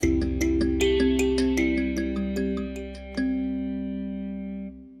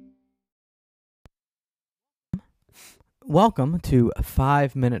Welcome to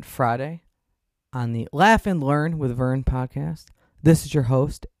 5 Minute Friday on the Laugh and Learn with Vern podcast. This is your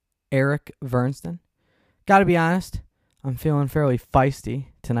host, Eric Vernston. Gotta be honest, I'm feeling fairly feisty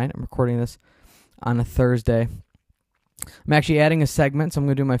tonight. I'm recording this on a Thursday. I'm actually adding a segment, so I'm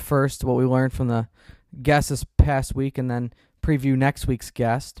going to do my first, what we learned from the guest this past week, and then preview next week's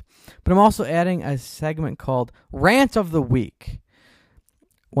guest. But I'm also adding a segment called Rant of the Week.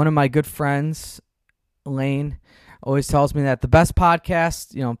 One of my good friends, Lane, always tells me that the best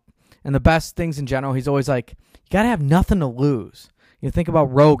podcasts, and the best things in general, he's always like, you got to have nothing to lose. You think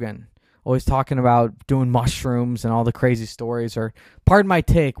about Rogan, always talking about doing mushrooms and all the crazy stories, or Pardon My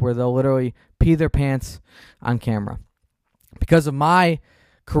Take, where they'll literally pee their pants on camera. Because of my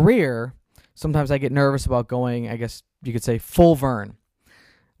career, sometimes I get nervous about going, I guess you could say, full Vern.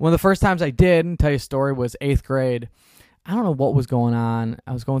 One of the first times I did, and tell you a story, was 8th grade. I don't know what was going on.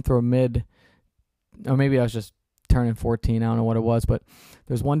 I was going through or maybe I was just turning 14. I don't know what it was, but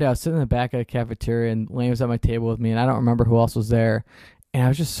there was one day I was sitting in the back of the cafeteria and Lane was at my table with me, and I don't remember who else was there. And I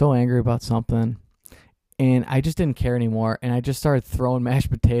was just so angry about something, and I just didn't care anymore. And I just started throwing mashed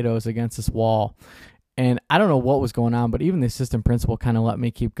potatoes against this wall. And I don't know what was going on, but even the assistant principal kind of let me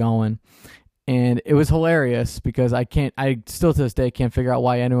keep going. And it was hilarious because I still to this day can't figure out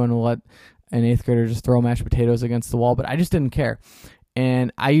why anyone will let an 8th grader just throw mashed potatoes against the wall, but I just didn't care.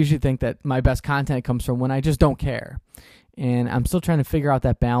 And I usually think that my best content comes from when I just don't care. And I'm still trying to figure out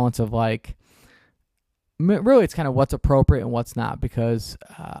that balance of really it's kind of what's appropriate and what's not, because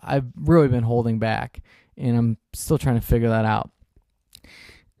I've really been holding back and I'm still trying to figure that out.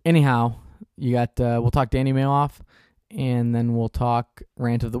 Anyhow, we'll talk Danny Mailoff, and then we'll talk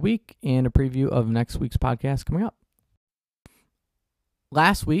Rant of the Week and a preview of next week's podcast coming up.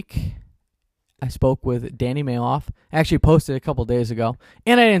 Last week, I spoke with Danny Mailoff. I actually posted a couple days ago.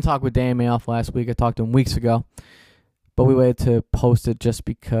 And I didn't talk with Danny Mailoff last week. I talked to him weeks ago. But we waited to post it just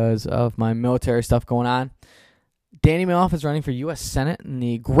because of my military stuff going on. Danny Mailoff is running for U.S. Senate in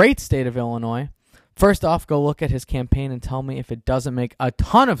the great state of Illinois. First off, go look at his campaign and tell me if it doesn't make a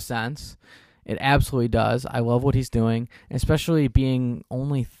ton of sense. It absolutely does. I love what he's doing, especially being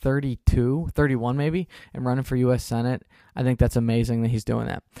only 31 maybe, and running for U.S. Senate. I think that's amazing that he's doing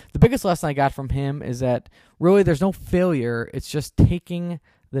that. The biggest lesson I got from him is that really there's no failure. It's just taking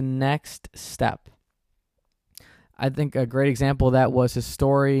the next step. I think a great example of that was his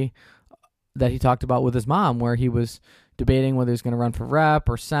story that he talked about with his mom, where he was debating whether he was going to run for rep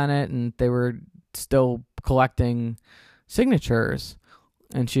or Senate, and they were still collecting signatures.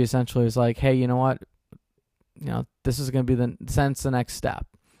 And she essentially was like, hey, you know what? This is going to be the next step.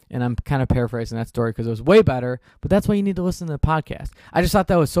 And I'm kind of paraphrasing that story because it was way better, but that's why you need to listen to the podcast. I just thought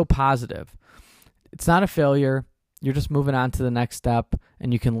that was so positive. It's not a failure. You're just moving on to the next step,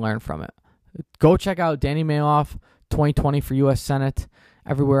 and you can learn from it. Go check out Danny Mailoff 2020 for U.S. Senate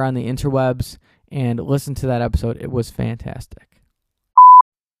everywhere on the interwebs and listen to that episode. It was fantastic.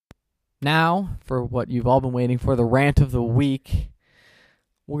 Now, for what you've all been waiting for, the rant of the week.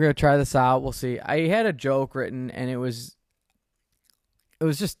 We're going to try this out. We'll see. I had a joke written, and it was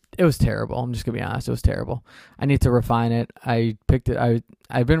terrible. I'm just going to be honest. It was terrible. I need to refine it. I picked it.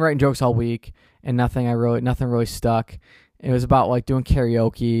 I've been writing jokes all week, and nothing really stuck. It was about doing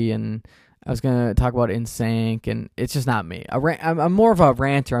karaoke, and I was going to talk about NSYNC, and it's just not me. I'm more of a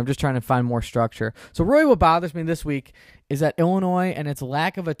ranter. I'm just trying to find more structure. So really what bothers me this week is that Illinois and its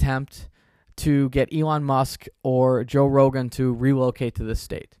lack of attempt to get Elon Musk or Joe Rogan to relocate to this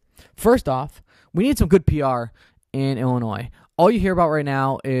state. First off, we need some good PR in Illinois. All you hear about right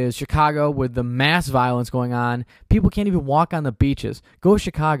now is Chicago with the mass violence going on. People can't even walk on the beaches. Go to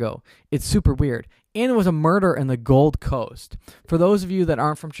Chicago. It's super weird. And there was a murder in the Gold Coast. For those of you that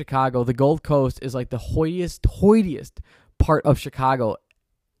aren't from Chicago, the Gold Coast is like the hoitiest part of Chicago.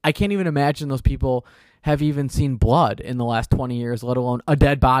 I can't even imagine those people have even seen blood in the last 20 years, let alone a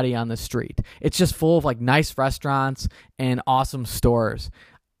dead body on the street. It's just full of nice restaurants and awesome stores.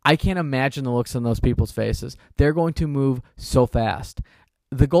 I can't imagine the looks on those people's faces. They're going to move so fast.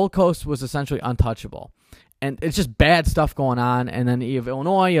 The Gold Coast was essentially untouchable. And it's just bad stuff going on. And then you have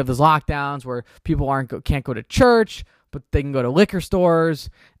Illinois, you have those lockdowns where people can't go to church, but they can go to liquor stores.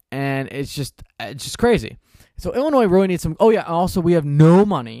 And it's just crazy. So Illinois really needs some. Oh yeah, also we have no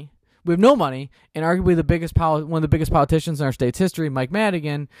money. We have no money, and arguably one of the biggest politicians in our state's history, Mike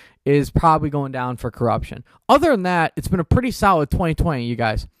Madigan, is probably going down for corruption. Other than that, it's been a pretty solid 2020, you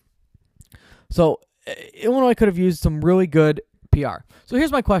guys. So Illinois could have used some really good PR. So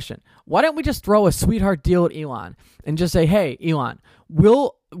here's my question. Why don't we just throw a sweetheart deal at Elon and just say, hey, Elon,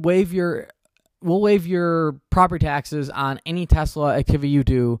 we'll waive your property taxes on any Tesla activity you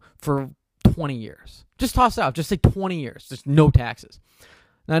do for 20 years. Just toss it out. Just say 20 years. Just no taxes.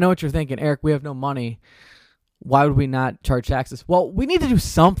 Now, I know what you're thinking, Eric, we have no money. Why would we not charge taxes? Well, we need to do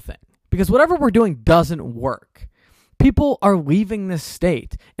something because whatever we're doing doesn't work. People are leaving this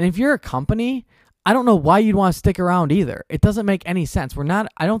state. And if you're a company, I don't know why you'd want to stick around either. It doesn't make any sense.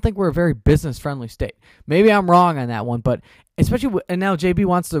 I don't think we're a very business-friendly state. Maybe I'm wrong on that one, but especially, and now JB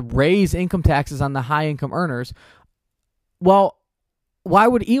wants to raise income taxes on the high-income earners. Well, why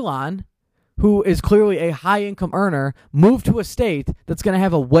would Elon, who is clearly a high-income earner, move to a state that's going to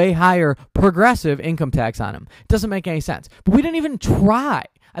have a way higher progressive income tax on him? It doesn't make any sense. But we didn't even try.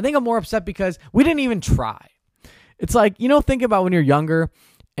 I think I'm more upset because we didn't even try. It's like, think about when you're younger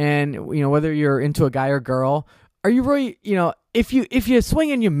and, whether you're into a guy or girl, are you really, if you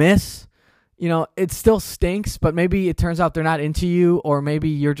swing and you miss, it still stinks, but maybe it turns out they're not into you, or maybe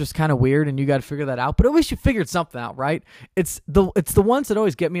you're just kind of weird and you got to figure that out. But at least you figured something out, right? It's the ones that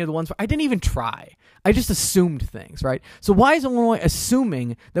always get me are the ones where I didn't even try. I just assumed things, right? So why is Illinois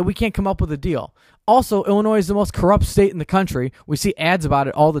assuming that we can't come up with a deal? Also, Illinois is the most corrupt state in the country. We see ads about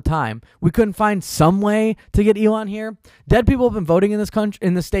it all the time. We couldn't find some way to get Elon here. Dead people have been voting in this country,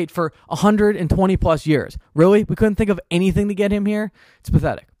 in the state for 120 plus years. Really? We couldn't think of anything to get him here? It's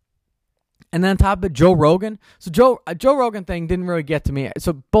pathetic. And then on top of it, Joe Rogan. So Joe Rogan thing didn't really get to me.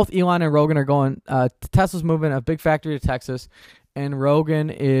 So both Elon and Rogan are going. Tesla's moving a big factory to Texas, and Rogan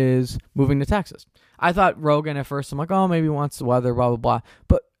is moving to Texas. I thought Rogan at first. I'm like, oh, maybe he wants the weather, blah, blah, blah.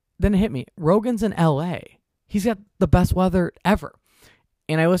 But then it hit me. Rogan's in L.A. He's got the best weather ever.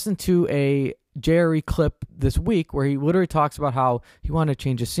 And I listened to a JRE clip this week where he literally talks about how he wanted to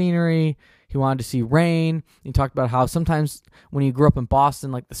change the scenery. He wanted to see rain. He talked about how sometimes when he grew up in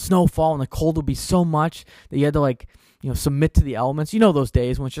Boston, like the snowfall and the cold would be so much that you had to submit to the elements. Those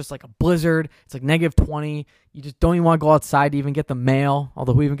days when it's just like a blizzard. It's like -20. You just don't even want to go outside to even get the mail,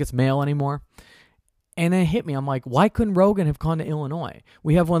 although who even gets mail anymore? And then it hit me. I'm like, why couldn't Rogan have gone to Illinois?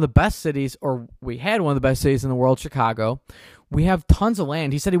 We have one of the best cities, or we had one of the best cities in the world, Chicago. We have tons of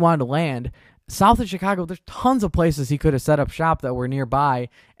land. He said he wanted to land. South of Chicago, there's tons of places he could have set up shop that were nearby,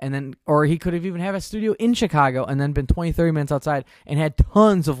 or he could have even had a studio in Chicago and then been 20, 30 minutes outside and had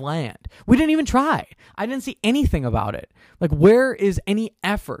tons of land. We didn't even try. I didn't see anything about it. Like, where is any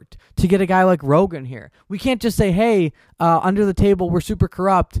effort to get a guy like Rogan here? We can't just say, hey, under the table, we're super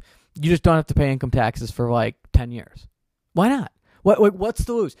corrupt. You just don't have to pay income taxes for like 10 years. Why not? What's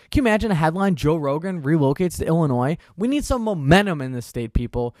to lose? Can you imagine a headline, Joe Rogan relocates to Illinois? We need some momentum in this state,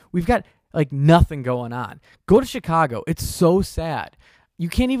 people. We've got like nothing going on. Go to Chicago. It's so sad. You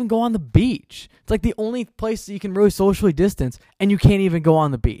can't even go on the beach. It's like the only place that you can really socially distance, and you can't even go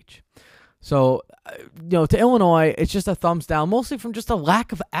on the beach. So, to Illinois, it's just a thumbs down, mostly from just a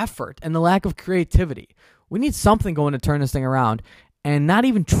lack of effort and the lack of creativity. We need something going to turn this thing around, and not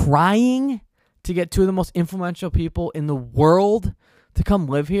even trying to get two of the most influential people in the world to come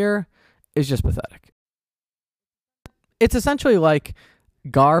live here is just pathetic. It's essentially like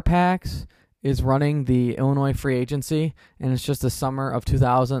GarPax is running the Illinois free agency, and it's just the summer of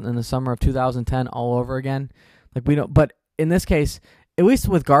 2000 and the summer of 2010 all over again. But in this case, at least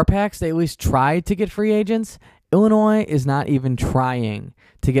with GarPax, they at least tried to get free agents. Illinois is not even trying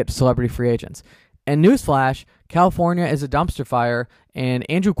to get celebrity free agents. And newsflash, California is a dumpster fire, and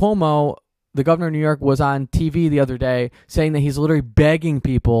Andrew Cuomo, the governor of New York, was on TV the other day saying that he's literally begging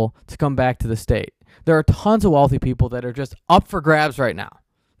people to come back to the state. There are tons of wealthy people that are just up for grabs right now.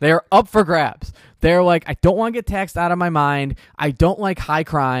 They are up for grabs. They're like, I don't want to get taxed out of my mind. I don't like high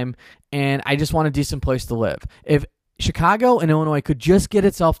crime, and I just want a decent place to live. If Chicago and Illinois could just get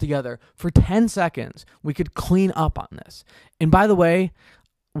itself together for 10 seconds, we could clean up on this. And by the way,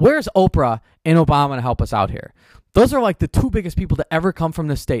 where's Oprah and Obama to help us out here? Those are like the two biggest people to ever come from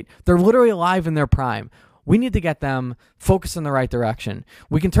this state. They're literally alive in their prime. We need to get them focused in the right direction.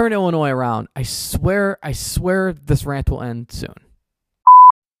 We can turn Illinois around. I swear this rant will end soon.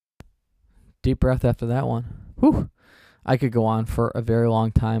 Deep breath after that one. Whew. I could go on for a very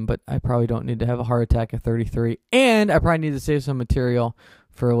long time, but I probably don't need to have a heart attack at 33. And I probably need to save some material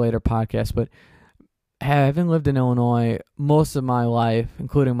for a later podcast. But having lived in Illinois most of my life,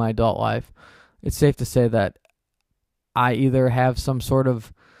 including my adult life, it's safe to say that I either have some sort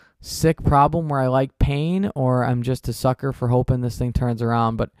of sick problem where I like pain, or I'm just a sucker for hoping this thing turns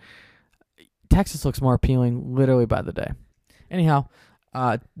around. But Texas looks more appealing literally by the day. Anyhow,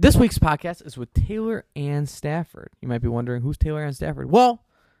 this week's podcast is with Taylor Ann Stafford. You might be wondering, who's Taylor Ann Stafford? Well,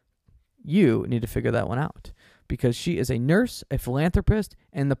 you need to figure that one out, because she is a nurse, a philanthropist,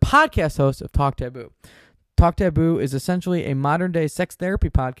 and the podcast host of Talk Taboo. Talk Taboo is essentially a modern-day sex therapy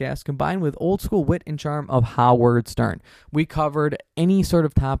podcast combined with old-school wit and charm of Howard Stern. We covered any sort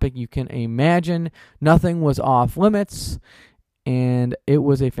of topic you can imagine. Nothing was off limits, and it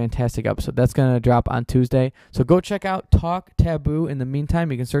was a fantastic episode. That's going to drop on Tuesday. So go check out Talk Taboo. In the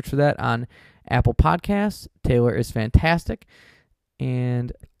meantime, you can search for that on Apple Podcasts. Taylor is fantastic.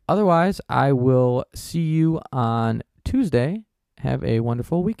 And otherwise, I will see you on Tuesday. Have a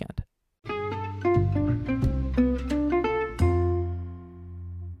wonderful weekend.